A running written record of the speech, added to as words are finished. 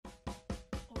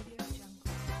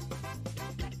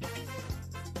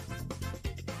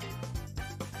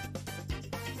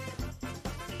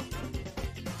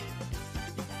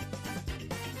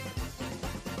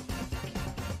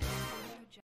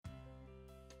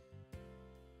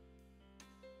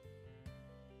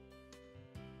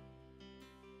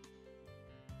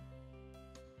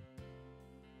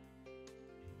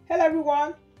Hello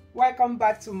everyone, welcome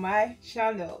back to my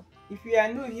channel. If you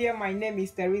are new here, my name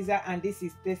is Teresa and this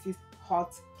is Tessie's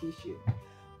Hot Kitchen.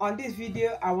 On this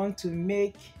video I want to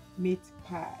make meat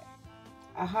pie.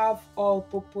 I have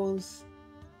all-purpose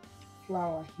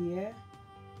flour here.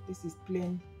 This is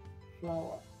plain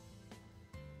flour.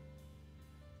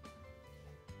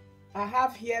 I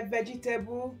have here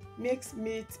vegetable, mixed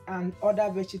meat and other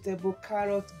vegetable,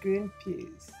 carrot, green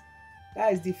peas.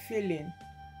 That is the filling.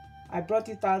 I brought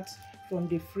it out from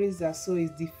the freezer, so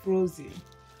it's defrozen.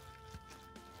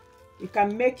 You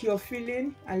can make your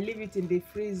filling and leave it in the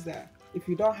freezer if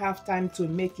you don't have time to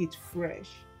make it fresh.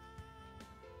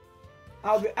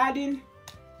 I'll be adding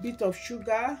a bit of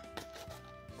sugar,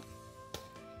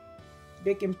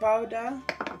 baking powder,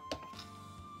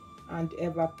 and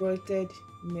evaporated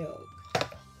milk.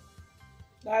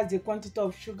 That's the quantity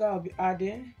of sugar I'll be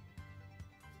adding.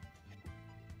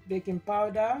 Baking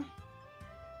powder.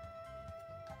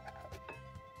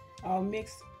 I'll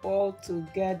mix all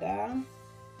together.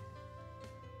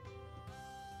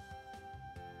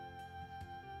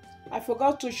 I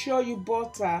forgot to show you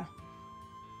butter.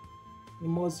 You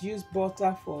must use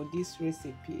butter for this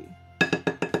recipe.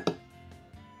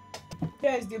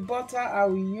 Here is the butter I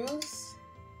will use.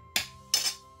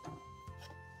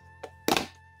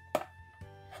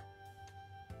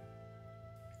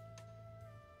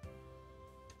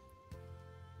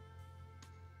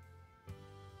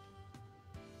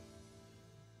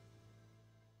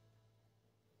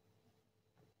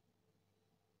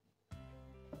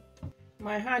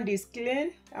 My hand is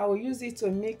clean. I will use it to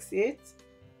mix it.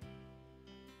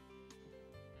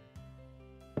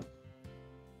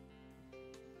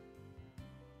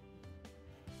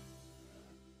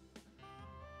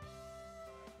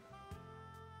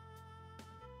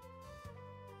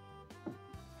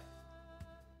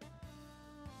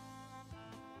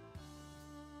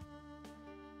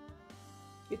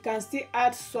 You can still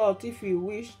add salt if you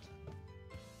wish.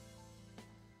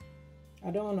 I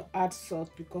don't want to add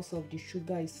salt because of the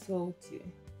sugar is salty.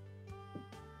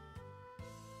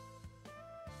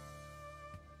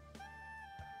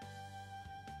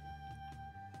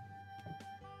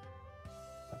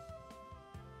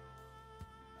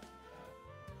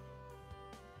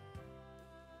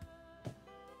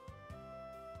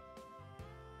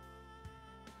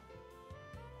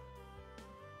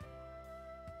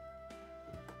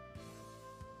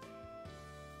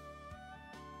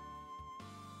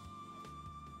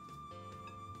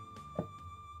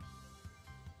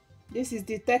 This is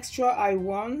the texture I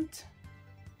want.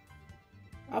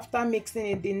 After mixing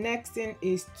it, the next thing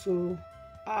is to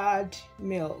add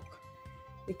milk.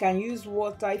 You can use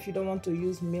water if you don't want to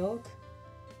use milk.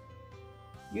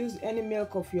 Use any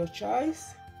milk of your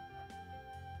choice.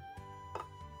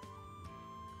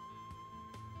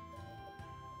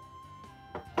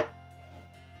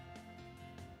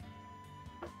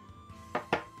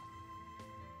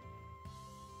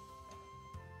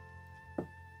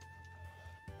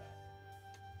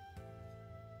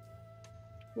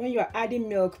 When you are adding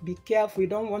milk, be careful. You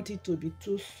don't want it to be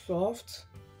too soft.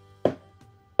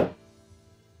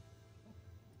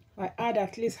 I add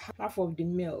at least half of the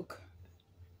milk.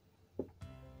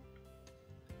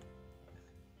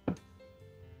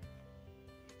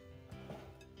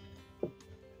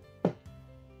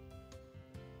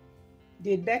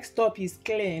 The desktop is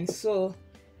clean, so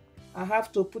I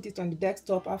have to put it on the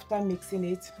desktop after mixing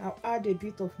it. I'll add a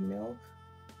bit of milk.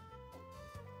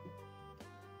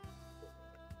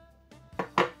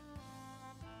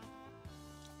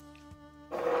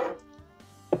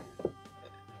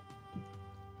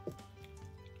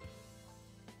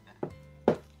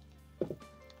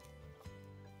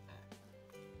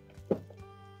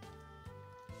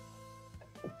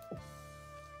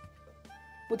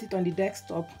 Put it on the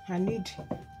desktop. I need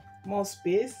more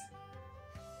space.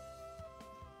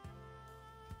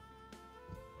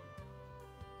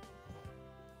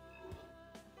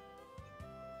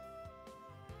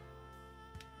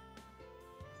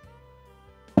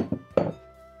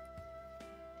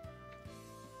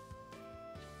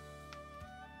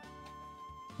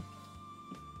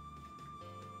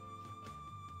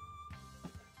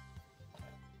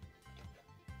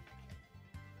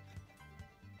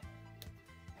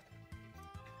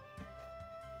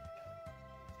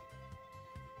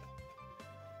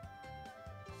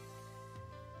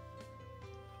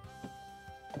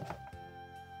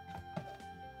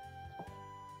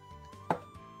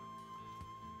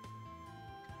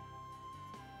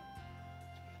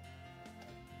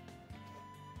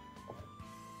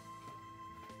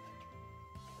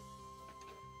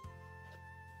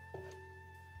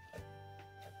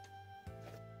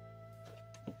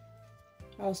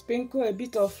 I'll sprinkle a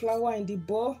bit of flour in the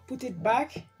bowl, put it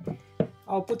back.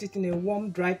 I'll put it in a warm,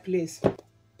 dry place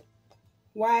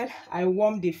while I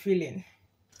warm the filling.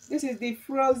 This is the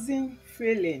frozen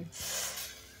filling.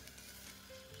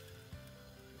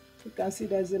 You can see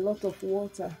there's a lot of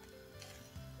water.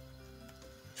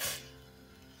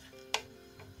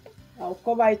 I'll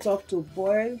cover it up to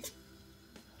boil.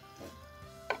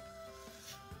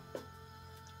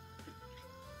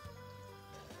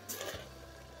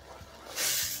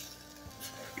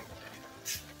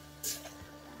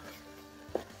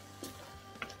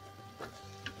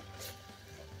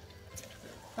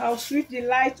 I'll switch the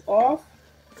light off,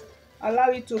 allow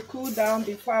it to cool down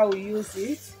before I will use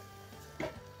it.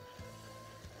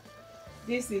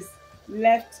 This is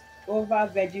leftover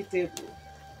vegetable.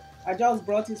 I just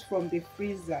brought it from the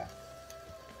freezer.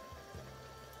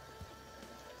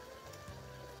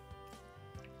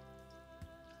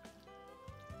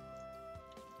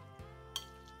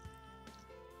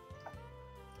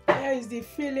 Here is the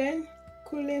filling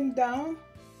cooling down.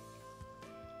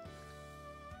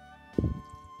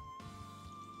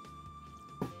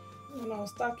 And I'll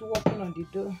start working on the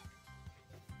dough.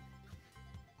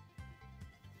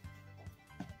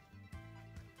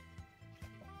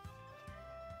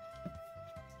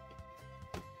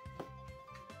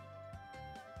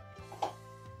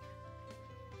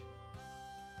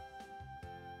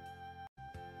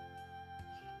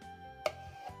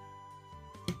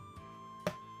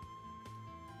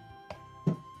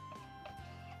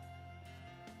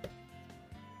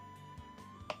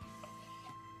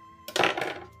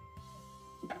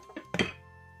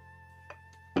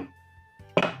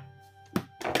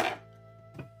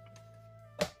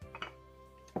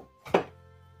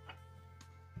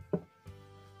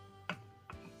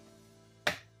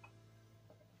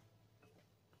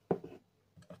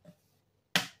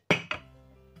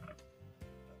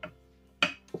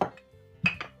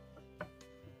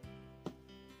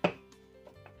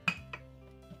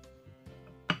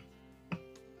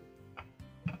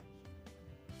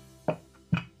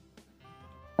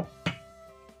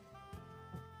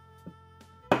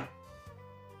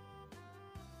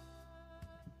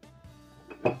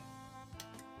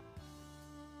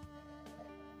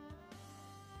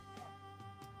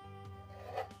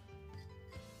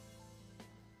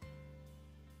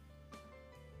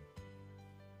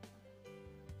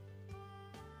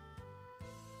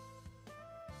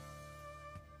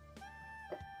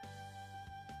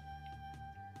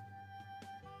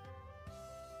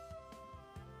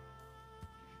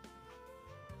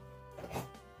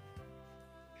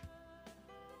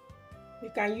 You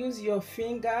can use your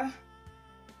finger,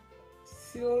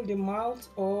 seal the mouth,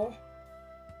 or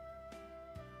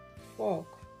fork.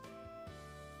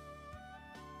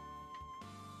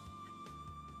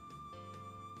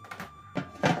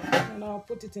 And I'll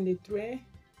put it in the tray.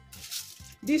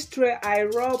 This tray, I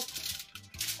rub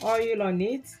oil on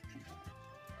it.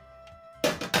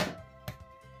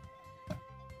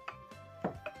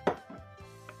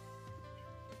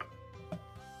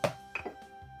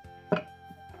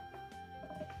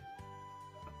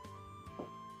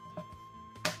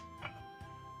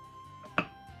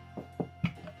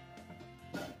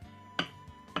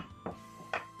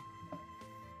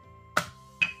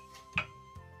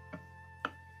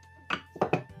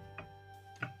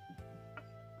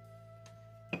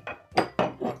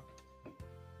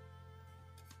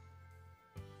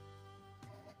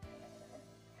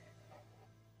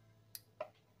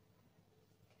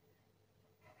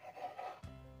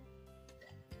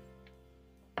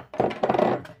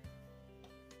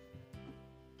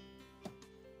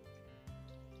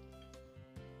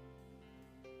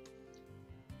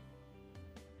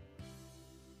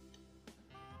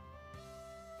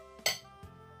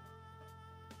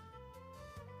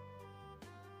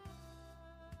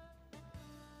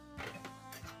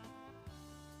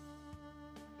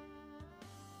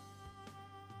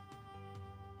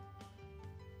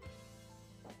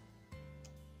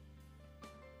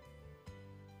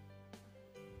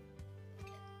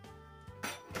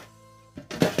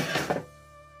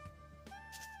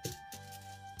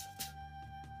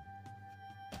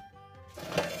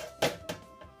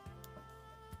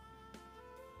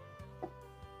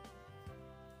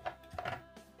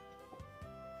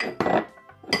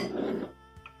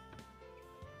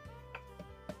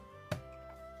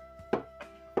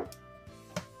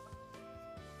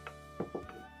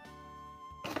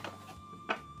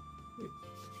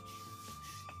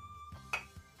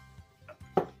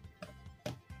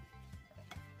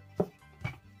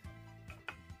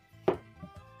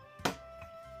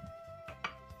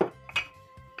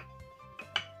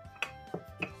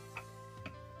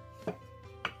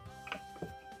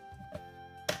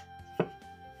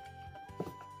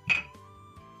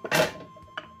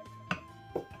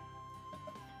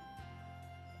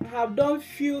 I have done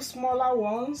few smaller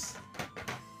ones,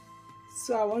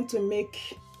 so I want to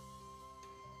make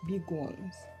big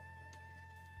ones.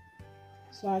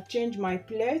 So I change my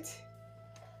plate.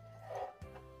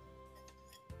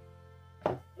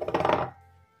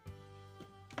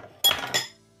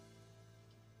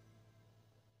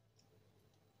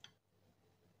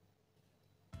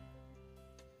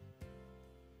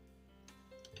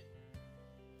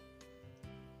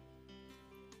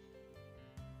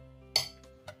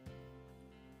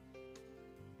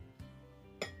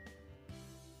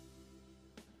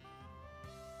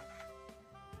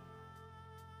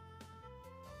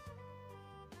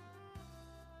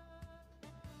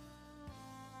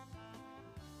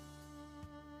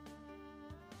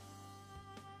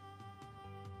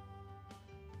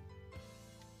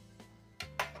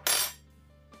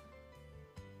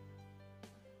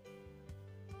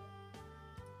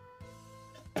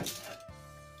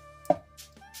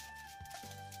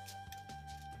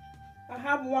 I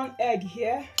have one egg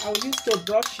here. I'll use to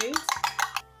brush it.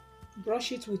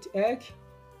 Brush it with egg.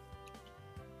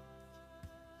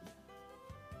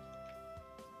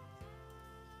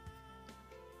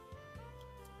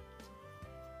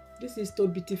 This is to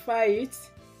beautify it.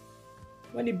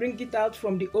 When you bring it out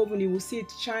from the oven, you will see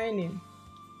it shining.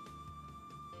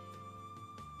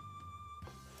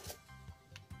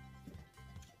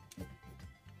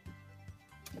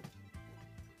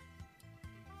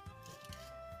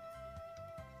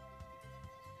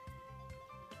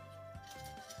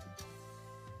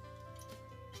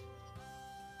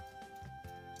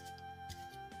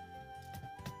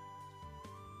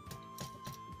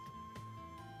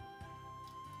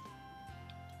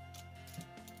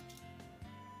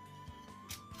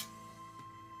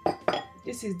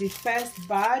 This is the first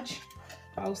badge.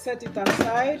 I'll set it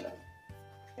aside.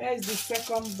 Here is the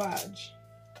second badge.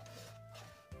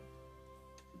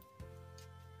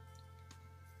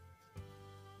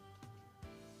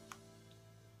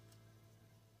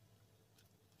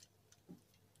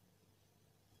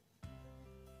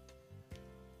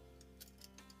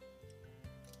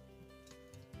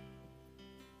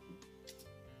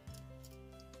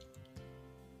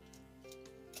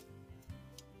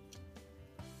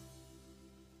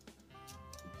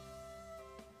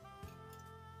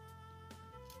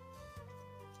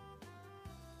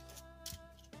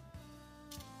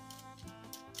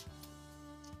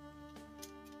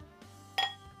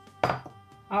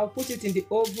 I'll put it in the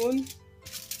oven,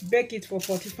 bake it for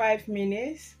 45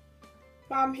 minutes.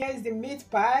 Here is the meat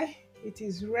pie. It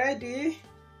is ready.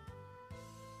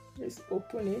 Let's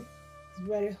open it. It's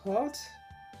very hot.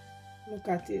 Look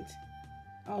at it.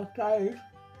 I'll try it.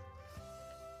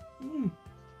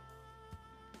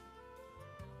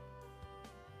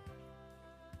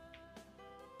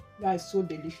 That is so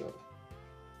delicious.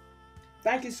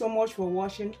 Thank you so much for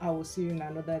watching. I will see you in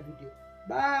another video.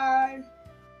 Bye.